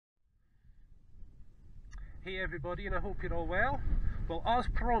Hey everybody, and I hope you're all well. Well, as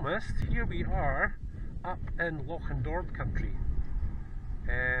promised, here we are up in Lochindorb country.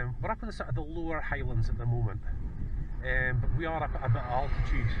 We're up in the sort of the lower highlands at the moment, but we are up at a bit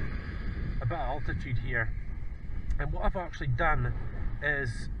of altitude here. And what I've actually done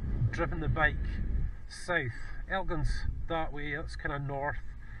is driven the bike south. Elgin's that way, that's kind of north,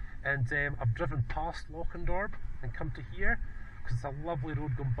 and I've driven past Lochindorb and come to here because it's a lovely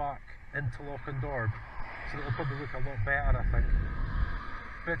road going back into Lochindorb. So it'll probably look a lot better, I think.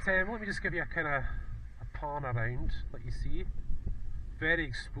 But let me just give you a kind of a pan around, let you see. Very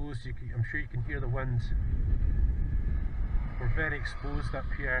exposed, I'm sure you can hear the wind. We're very exposed up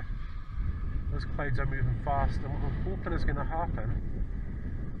here. Those clouds are moving fast, and what I'm hoping is going to happen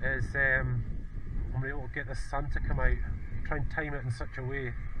is I'm able to get the sun to come out, try and time it in such a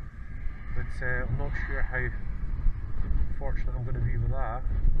way. But I'm not sure how fortunate I'm going to be with that.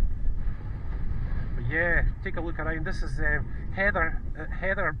 But yeah, take a look around. This is Heather,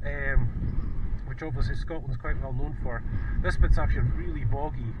 which obviously Scotland's quite well known for. This bit's actually really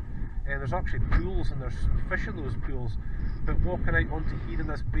boggy, and there's actually pools and there's fish in those pools. But walking out onto here in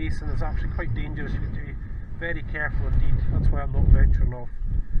this basin is actually quite dangerous. You have to be very careful indeed. That's why I'm not venturing off.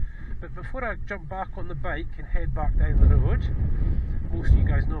 But before I jump back on the bike and head back down the road, most of you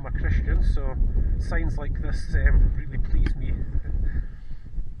guys know I'm a Christian, so signs like this really please me.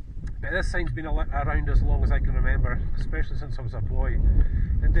 But this sign's been around as long as I can remember, especially since I was a boy,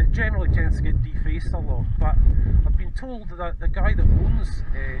 and it generally tends to get defaced a lot. But I've been told that the guy that owns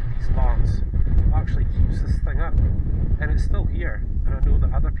these lands actually keeps this thing up, and it's still here, and I know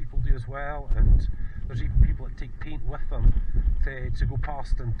that other people do as well, and there's even people that take paint with them to go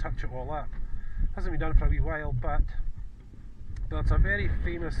past and touch it all up. Hasn't been done for a wee while, but it's a very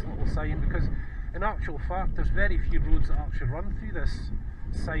famous little sign, because in actual fact there's very few roads that actually run through this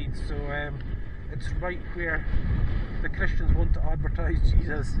side, so it's right where the Christians want to advertise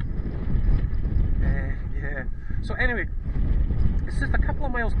Jesus. Yeah. So anyway, it's just a couple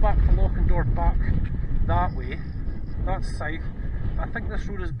of miles back to Lochindorb, back that way. That's south. I think this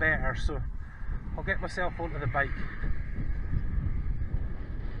road is better, so I'll get myself onto the bike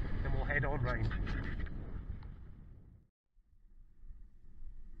and we'll head on round.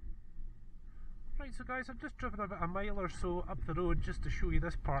 Right, so guys, I've just driven about a mile or so up the road just to show you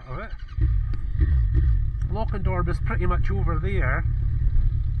this part of it. Lochindorb is pretty much over there.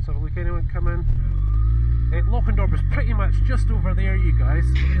 So look, anyone come in? Lochindorb is pretty much just over there, you guys.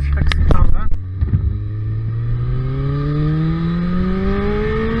 Let me just fix the camera.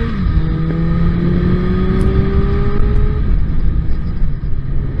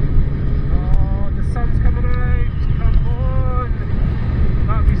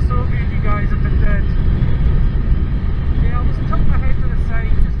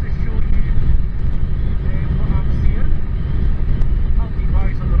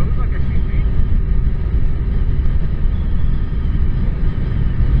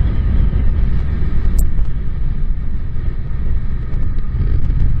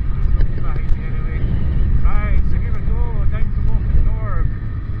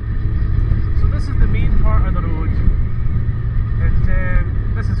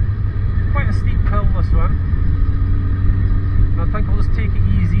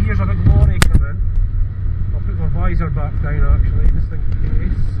 Back down actually, just in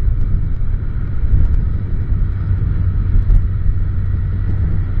case.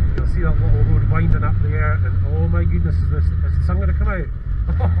 You'll see that little road winding up there, and oh my goodness, is the sun going to come out?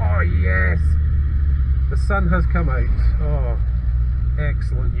 Oh yes! The sun has come out. Oh,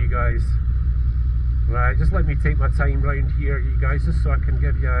 excellent, you guys. Right, just let me take my time round here, you guys, just so I can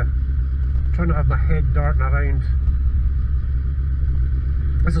give you a... try not to have my head darting around.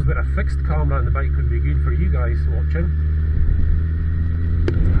 This is where a fixed camera on the bike would be good for you guys watching.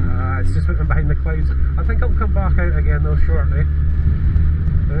 It's just went behind the clouds. I think I'll come back out again though shortly.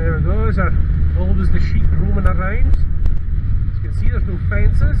 There we go, there's always the sheep roaming around. As you can see, there's no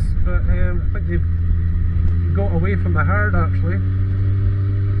fences, but I think they've got away from the herd actually.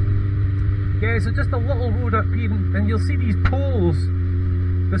 Yeah, so just a little road up here, and you'll see these poles.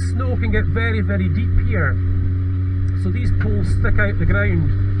 The snow can get very, very deep here. So these poles stick out the ground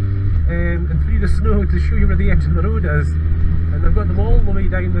and through the snow to show you where the edge of the road is, and I've got them all the way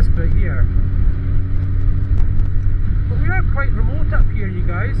down this bit here. But we are quite remote up here, you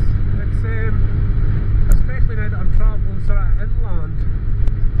guys. It's especially now that I'm travelling sort of inland.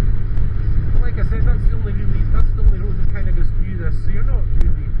 But like I said, that's the only road that kind of goes through this, so you're not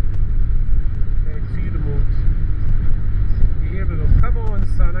really too remote. Here we go. Come on,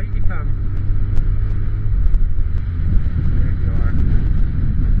 son, out you come. There you are.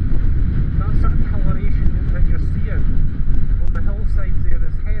 That sort of coloration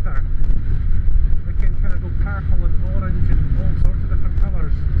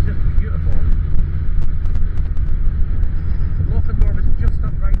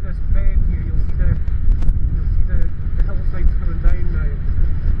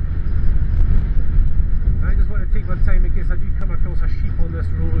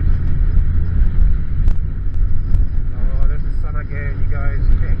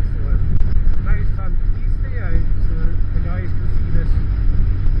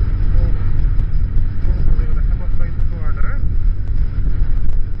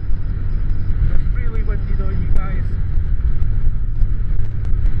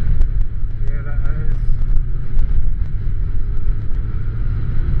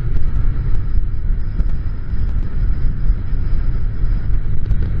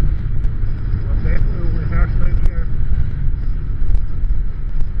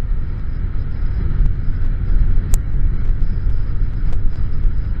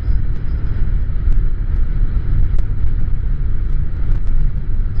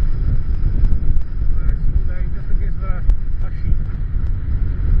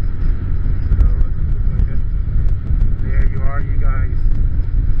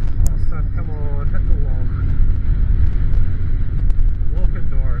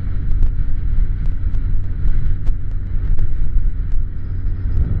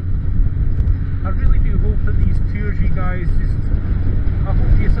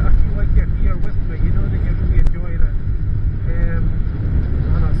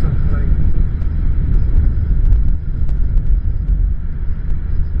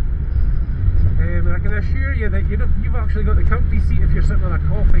you that you've actually got the comfy seat if you're sitting on a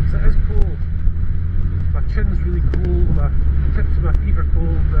coffee, because it is cold. My chin's really cold, my tips of my feet are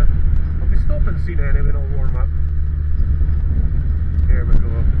cold, but I'll be stopping soon anyway and I'll warm up. There we go.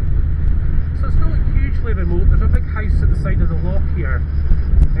 So it's not hugely remote. There's a big house at the side of the loch here.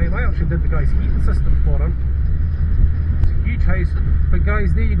 I actually did the guy's heating system for him. It's a huge house. But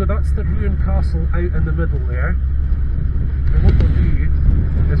guys, there you go, that's the ruined castle out in the middle there. And what we'll do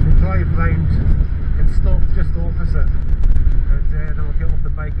is we'll drive round and stop just opposite. And then I'll get off the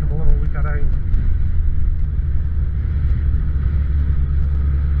bike and we'll have a look around.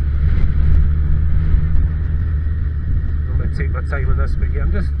 Take my time on this, but yeah,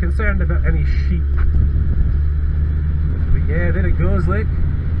 I'm just concerned about any sheep. But yeah, there it goes, look.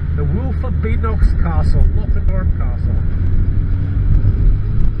 The Wolf of Badenoch's Castle, Lochindorb Castle.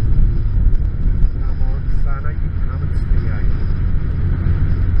 Come on, Santa, you come and stay out.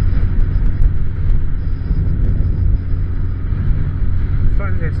 I'm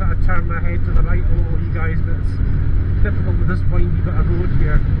trying to sort of turn my head to the right a little, you guys, but it's difficult with this windy bit of road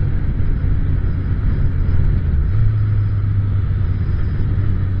here.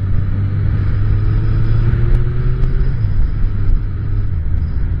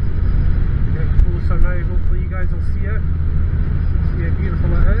 Hopefully you guys will see it. See how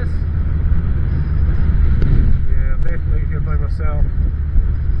beautiful it is. Yeah, I'm definitely out here by myself.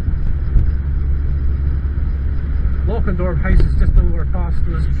 Lochindorb house is just over past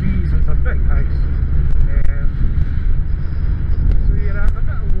those trees. It's a big house. So yeah, a bit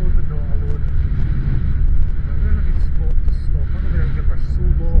alone but not alone. Where's a good spot to stop? I've been out here for so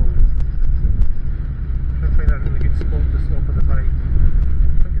long. I'm trying to find a really good spot to stop on the bike.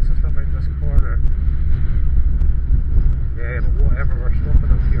 I think it's just up around this corner. Yeah, but whatever, we're stopping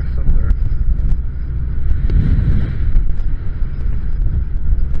up here somewhere.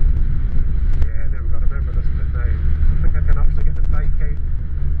 Yeah, there we go, remember this bit now. I think I can actually get the bike out.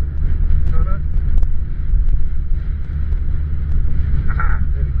 Can I? Aha,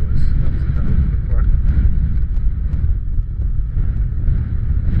 there it goes. That's what I was looking for.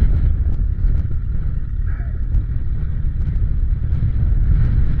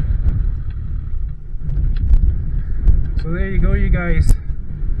 So there you go, you guys.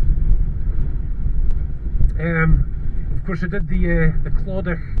 Of course, I did the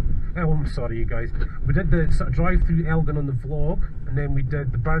Clodagh. Oh, I'm sorry, you guys. We did the sort of drive through Elgin on the vlog, and then we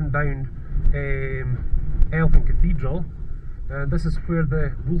did the burned down Elgin Cathedral. And this is where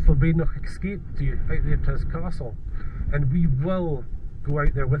the Wolf of Badenoch escaped to, out there to his castle. And we will go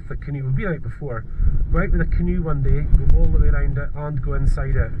out there with the canoe. We've been out before. Go out with a canoe one day, go all the way around it, and go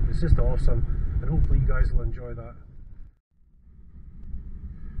inside it. It's just awesome, and hopefully you guys will enjoy that.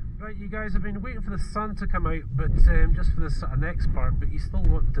 Right, you guys, have been waiting for the sun to come out, but just for this sort of next part, but you still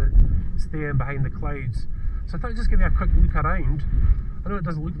want to stay in behind the clouds. So I thought I'd just give you a quick look around. I know it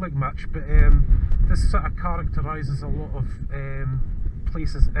doesn't look like much, but this sort of characterises a lot of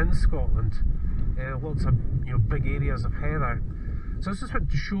places in Scotland. Lots of big areas of heather. So I just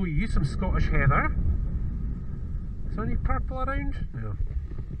wanted to show you some Scottish heather. Is there any purple around? No.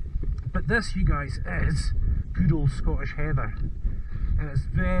 But this, you guys, is good old Scottish heather. And it's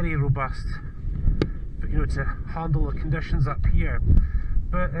very robust, but to handle the conditions up here.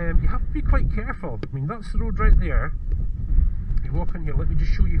 But you have to be quite careful. I mean, that's the road right there. You walk in here, let me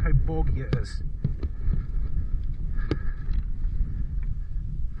just show you how boggy it is.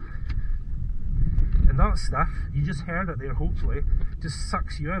 And that stuff, you just heard it there hopefully, just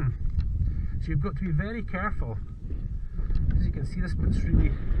sucks you in. So you've got to be very careful. As you can see, this bit's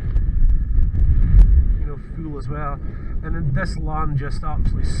really full as well, and then this land just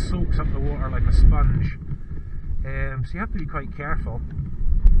absolutely soaks up the water like a sponge. So you have to be quite careful.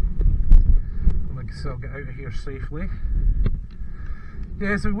 Like I said, I'll get out of here safely.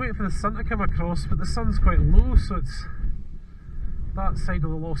 Yeah, so we're waiting for the sun to come across, but the sun's quite low, so it's that side of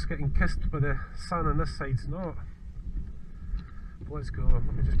the loch's getting kissed by the sun and this side's not. But let's go. Let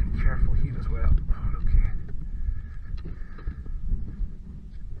me just be careful here as well. Okay.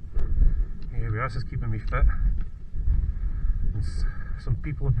 Here we are, this is keeping me fit. And some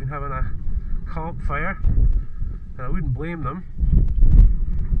people have been having a campfire, and I wouldn't blame them.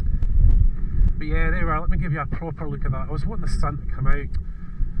 But yeah, there we are, let me give you a proper look at that. I was wanting the sun to come out.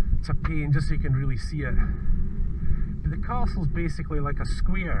 It's a pain just so you can really see it. But the castle's basically like a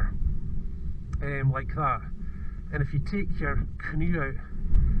square, like that. And if you take your canoe out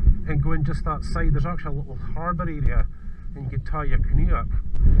and go in just that side, there's actually a little harbour area, and you can tie your canoe up.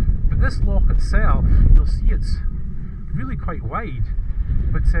 But this loch itself, you'll see it's really quite wide,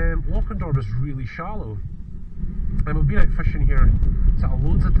 but Lochindorb is really shallow. And we've been out fishing here sort of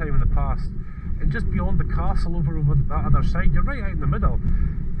loads of time in the past, and just beyond the castle over that other side, you're right out in the middle,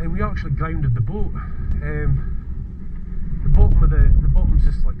 and we actually grounded the boat. The bottom's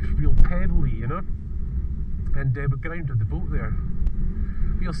just like real pebbly, you know, and we grounded the boat there.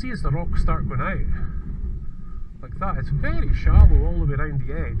 But you'll see as the rocks start going out like that, it's very shallow all the way around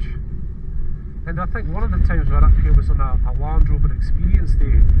the edge. And I think one of the times we were up here was on a Land Rover Experience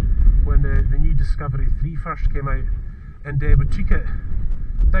Day, when the new Discovery 3 first came out, and we took it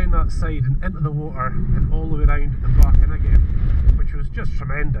down that side and into the water and all the way around and back in again, which was just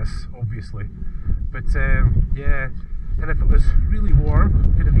tremendous, obviously. But yeah, and if it was really warm,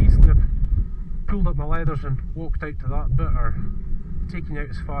 I could have easily have pulled up my leathers and walked out to that bit, or taken out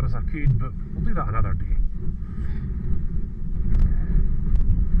as far as I could, but we'll do that another day.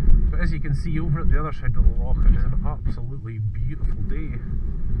 But as you can see over at the other side of the loch, it is an absolutely beautiful day.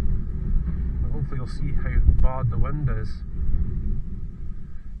 But hopefully you'll see how bad the wind is.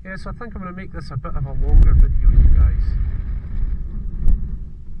 Yeah, so I think I'm going to make this a bit of a longer video, you guys.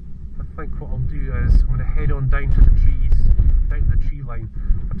 I think what I'll do is I'm going to head on down to the trees, down to the tree line.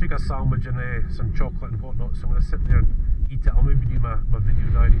 I took a sandwich and some chocolate and whatnot, so I'm going to sit there and eat it. I'll maybe do my video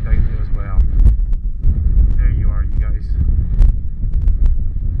diary down there as well. There you are, you guys.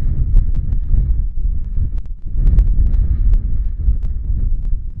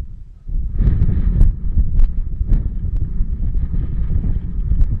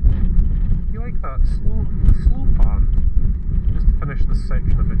 That slow pan, just to finish this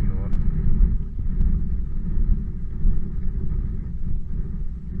section of video off.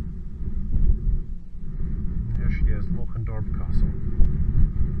 There she is, Lochindorb Castle,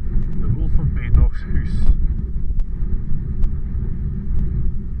 the Wolf of Badenoch's house.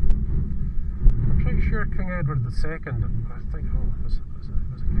 I'm pretty sure King Edward II, I think, was it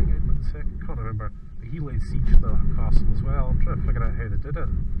King Edward II? I can't remember, but he laid siege to that castle as well. I'm trying to figure out how they did it.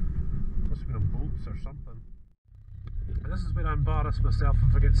 Must have been on boats or something. And this is where I embarrass myself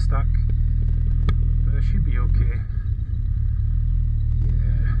if I get stuck, but it should be okay.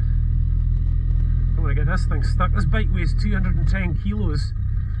 Yeah. Don't want to get this thing stuck. This bike weighs 210 kilos,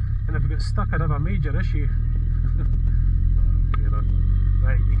 and if I get stuck I'd have a major issue. Okay,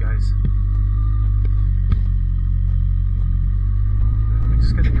 right, you guys. Let me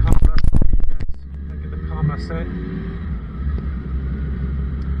just get the camera sorted, you guys. Get the camera set.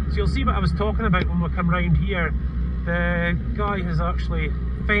 So you'll see what I was talking about when we come round here. The guy has actually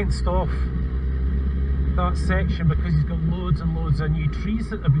fenced off that section because he's got loads and loads of new trees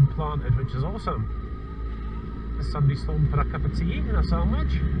that have been planted, which is awesome. Is somebody stopping for a cup of tea and a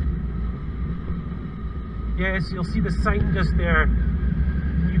sandwich? Yeah, so you'll see the sign just there,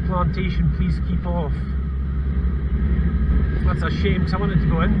 new plantation, please keep off. That's a shame, because I wanted to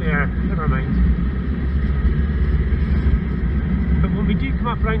go in there. Never mind. But when we do come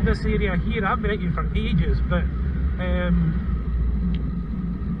up around this area here, I've been out here for ages, but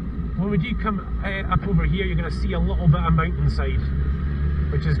when we do come up over here, you're going to see a little bit of mountainside,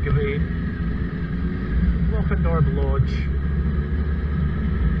 which is great. Lochindorb Lodge.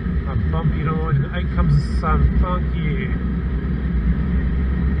 A bumpy road, and out comes the sun, thank you.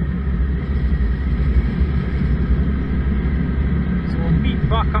 So we'll meet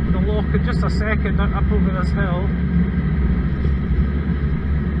back up the loch in just a second, up over this hill.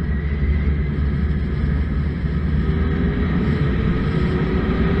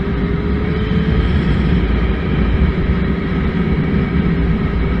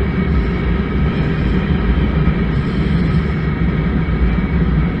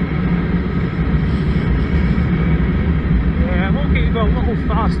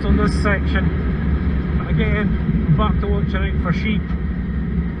 Fast on this section, but again, back to watching out for sheep.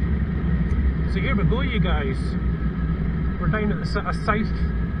 So here we go, you guys. We're down at the sort of south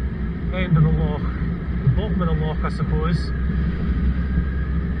end of the loch, the bottom of the loch, I suppose.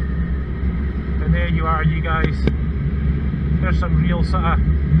 And there you are, you guys. There's some real sort of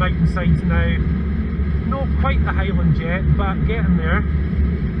mountainsides now. Not quite the Highlands yet, but getting there.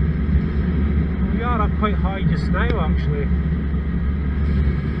 We are up quite high just now, actually.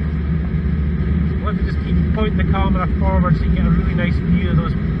 Let me just keep pointing the camera forward so you get a really nice view of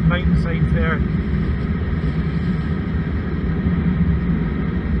those mountainsides there.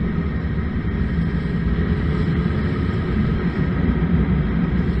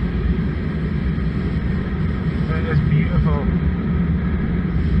 It is beautiful.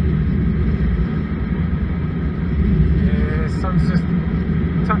 Yeah, the sun's just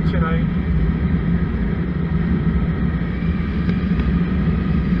touching out.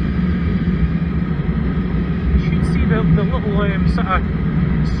 The little sort of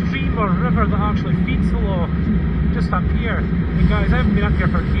stream or river that actually feeds the loch. just up here. And guys, I haven't been up here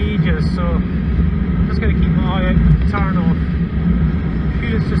for ages, so I'm just going to keep my eye out for the turn off. I'm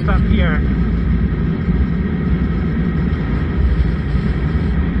sure it's just up here.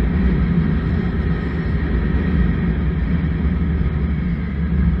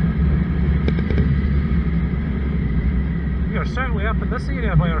 We are certainly up in this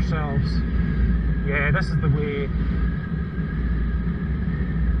area by ourselves. Yeah, this is the way.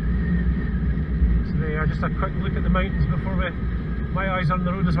 So there, just a quick look at the mountains before my eyes on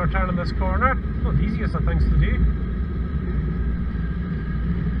the road as we're turning this corner. Not the easiest of things to do.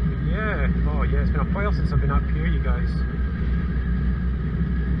 Yeah, oh yeah, it's been a while since I've been up here, you guys.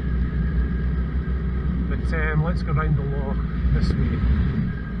 But let's go round the loch this way.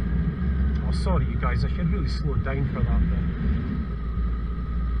 Oh, sorry you guys, I should really slow down for that bit.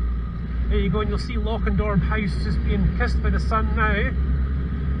 There you go, and you'll see Lochindorb House just being kissed by the sun now.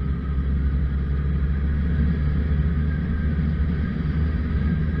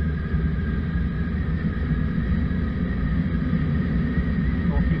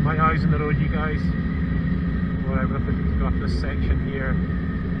 I'll keep my eyes on the road, you guys. Whatever, if we can go up this section here.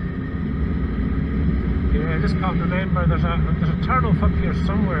 Yeah, I just can't remember. There's a turn off up here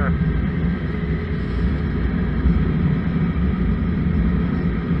somewhere.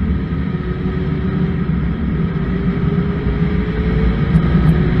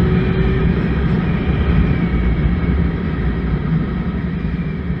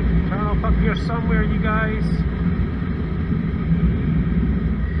 Here somewhere, you guys.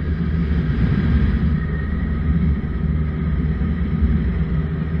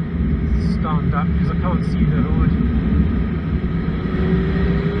 Stand up because I can't see the road.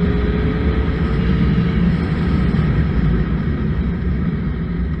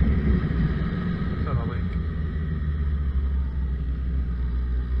 Let's have a look.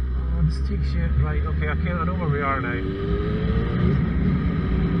 Oh, this takes you right. Okay, I know where we are now.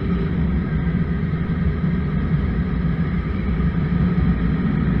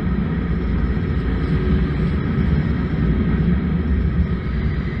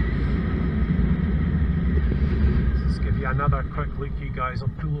 Another quick look, you guys. I'll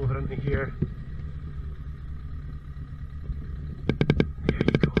pull over into here. There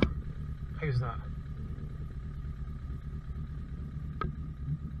you go. How's that?